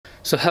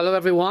So hello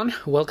everyone,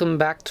 welcome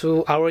back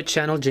to our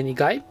channel Genie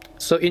Guide.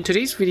 So in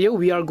today's video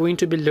we are going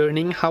to be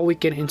learning how we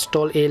can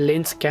install a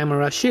lens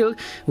camera shield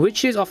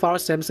which is of our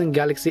Samsung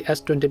Galaxy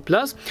S20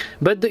 Plus,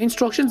 but the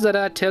instructions that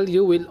I tell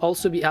you will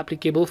also be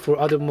applicable for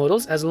other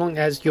models as long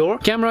as your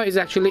camera is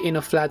actually in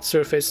a flat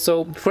surface.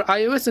 So for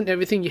iOS and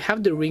everything you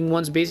have the ring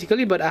ones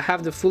basically, but I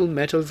have the full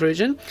metal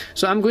version,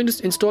 so I'm going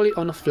to install it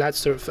on a flat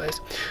surface.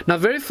 Now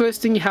very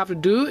first thing you have to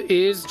do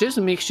is just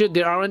make sure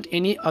there aren't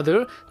any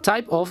other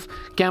type of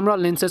camera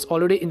lenses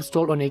already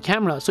installed on a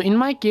camera. So in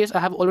my case I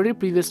have already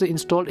previously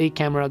installed a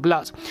camera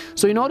glass,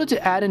 so in order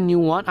to add a new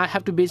one I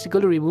have to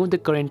basically remove the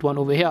current one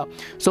over here.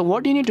 So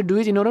what you need to do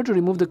is, in order to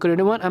remove the current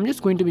one, I'm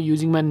just going to be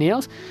using my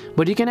nails,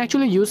 but you can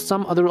actually use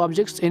some other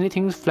objects,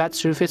 anything flat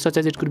surface, such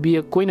as it could be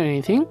a coin or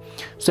anything.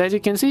 So as you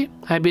can see,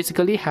 I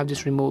basically have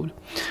this removed.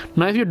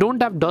 Now if you don't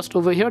have dust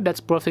over here, that's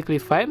perfectly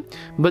fine,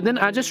 but then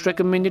I just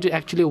recommend you to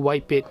actually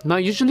wipe it. Now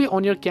usually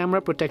on your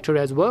camera protector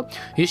as well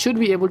you should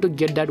be able to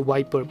get that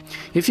wiper.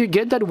 If you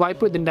get that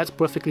wiper, then that's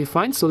perfectly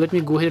fine. So let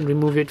me go ahead and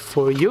remove it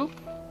for you.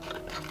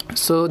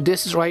 So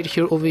this right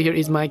here over here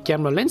is my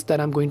camera lens that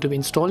I'm going to be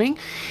installing,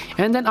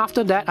 and then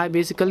after that I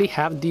basically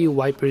have the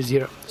wipers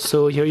here.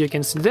 So here you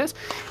can see this,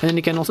 and then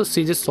you can also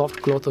see this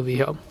soft cloth over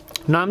here.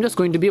 Now I'm just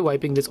going to be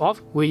wiping this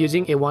off. We're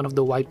using one of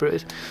the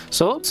wipers.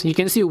 So you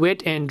can see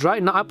wet and dry.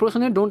 Now I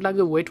personally don't like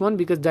the wet one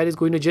because that is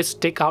going to just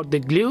stick out the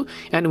glue,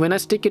 and when I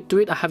stick it to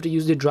it I have to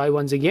use the dry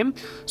ones again.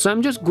 So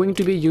I'm just going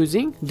to be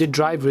using the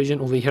dry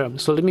version over here.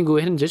 So let me go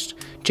ahead and just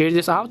tear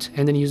this out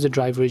and then use the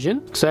dry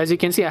version. So as you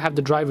can see I have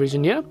the dry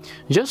version here.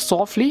 Just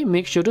softly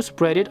make sure to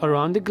spread it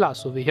around the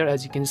glass over here.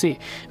 As you can see,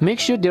 make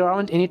sure there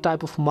aren't any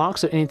type of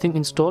marks or anything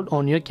installed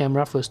on your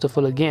camera first of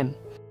all again.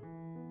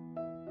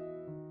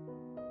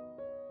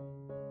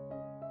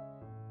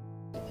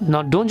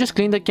 Now don't just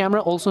clean the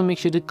camera, also make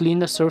sure to clean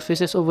the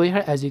surfaces over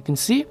here. As you can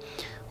see,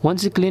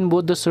 once you clean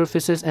both the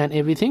surfaces and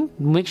everything,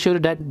 make sure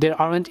that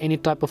there aren't any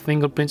type of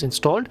fingerprints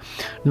installed.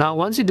 Now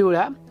once you do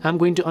that, I'm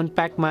going to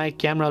unpack my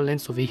camera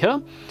lens over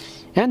here,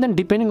 and then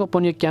depending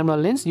upon your camera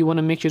lens you want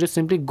to make sure to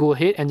simply go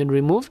ahead and then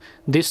remove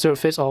this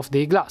surface of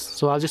the glass.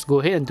 So I'll just go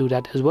ahead and do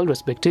that as well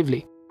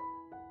respectively.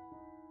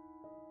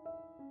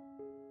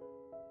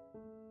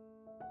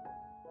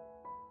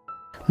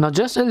 Now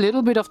just a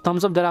little bit of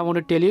thumbs up that I want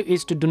to tell you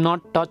is to do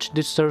not touch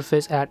this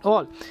surface at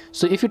all.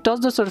 So if you touch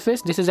the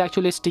surface, this is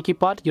actually a sticky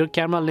part, your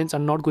camera lens are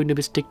not going to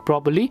be stick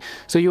properly,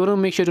 so you want to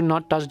make sure to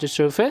not touch the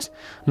surface.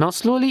 Now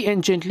slowly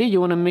and gently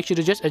you want to make sure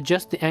to just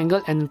adjust the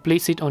angle and then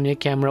place it on your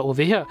camera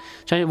over here.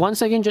 So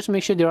once again just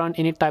make sure there aren't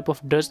any type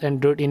of dust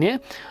and dirt in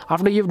it.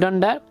 After you've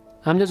done that,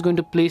 I'm just going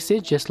to place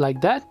it just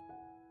like that.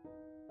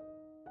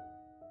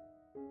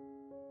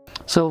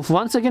 So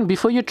once again,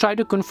 before you try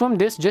to confirm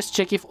this, just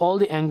check if all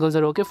the angles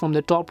are okay, from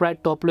the top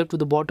right, top left to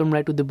the bottom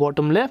right to the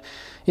bottom left.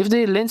 If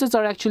the lenses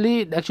are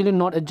actually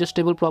not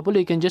adjustable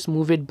properly, you can just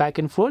move it back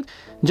and forth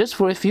just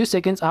for a few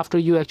seconds after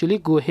you actually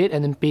go ahead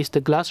and then paste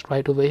the glass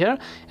right over here,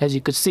 as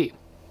you could see.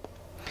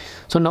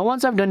 So now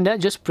once I've done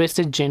that, just press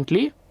it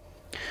gently.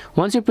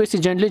 Once you press it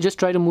gently, just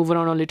try to move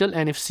around a little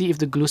and see if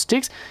the glue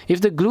sticks.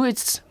 If the glue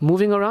is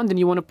moving around, then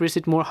you want to press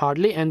it more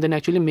hardly and then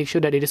actually make sure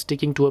that it is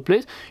sticking to a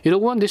place. You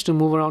don't want this to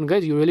move around,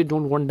 guys. You really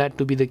don't want that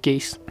to be the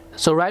case.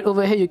 So right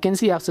over here you can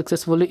see I've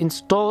successfully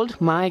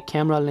installed my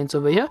camera lens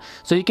over here.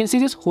 So you can see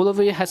this hole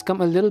over here has come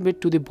a little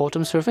bit to the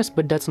bottom surface,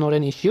 but that's not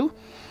an issue.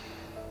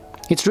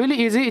 It's really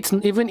easy. It's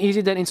even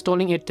easier than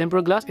installing a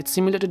tempered glass. It's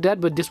similar to that,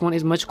 but this one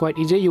is much quite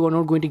easier. You are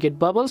not going to get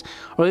bubbles,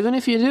 or even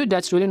if you do,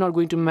 that's really not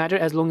going to matter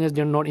as long as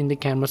they're not in the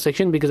camera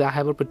section, because I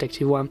have a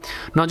protective one.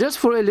 Now just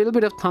for a little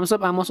bit of thumbs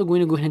up, I'm also going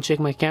to go ahead and check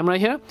my camera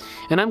here,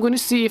 and I'm going to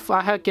see if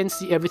I can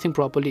see everything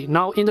properly.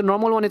 Now in the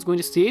normal one it's going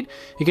to see it.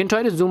 You can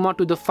try to zoom out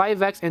to the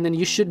 5x and then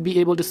you should be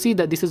able to see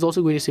that this is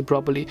also going to see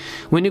properly.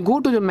 When you go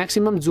to the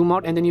maximum zoom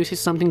out and then you see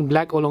something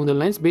black along the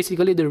lens,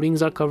 basically the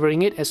rings are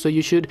covering it, so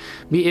you should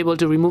be able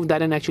to remove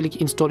that and actually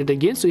install it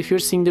again. So if you're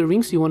seeing the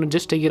rings, you want to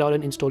just take it out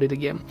and install it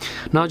again.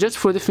 Now just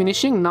for the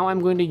finishing, now I'm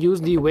going to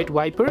use the wet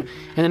wiper and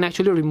then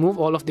actually remove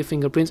all of the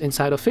fingerprints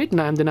inside of it.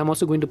 Now and then I'm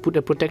also going to put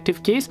a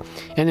protective case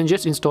and then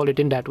just install it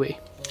in that way.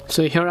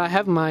 So here I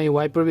have my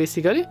wiper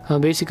basically. I'll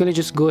basically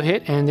just go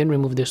ahead and then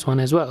remove this one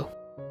as well.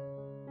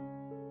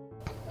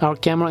 Our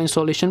camera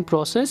installation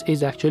process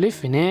is actually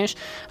finished.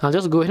 I'll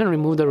just go ahead and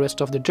remove the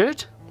rest of the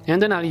dirt,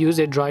 and then I'll use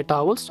a dry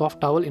towel,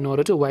 soft towel, in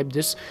order to wipe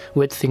this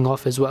wet thing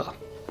off as well.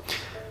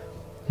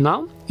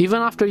 Now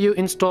even after you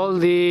install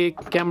the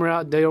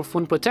camera, your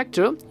phone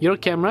protector, your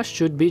camera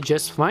should be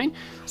just fine.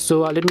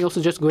 So let me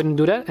also just go ahead and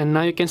do that, and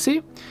now you can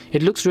see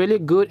it looks really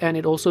good, and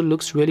it also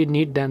looks really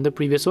neat than the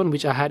previous one,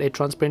 which I had a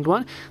transparent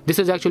one. This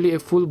is actually a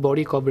full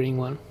body covering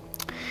one.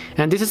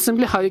 And this is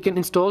simply how you can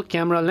install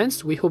camera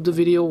lens. We hope the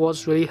video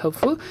was really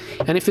helpful,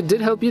 and if it did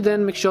help you,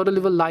 then make sure to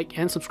leave a like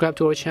and subscribe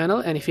to our channel.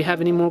 And if you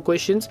have any more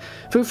questions,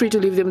 feel free to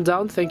leave them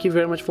down. Thank you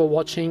very much for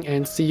watching,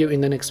 and see you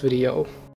in the next video.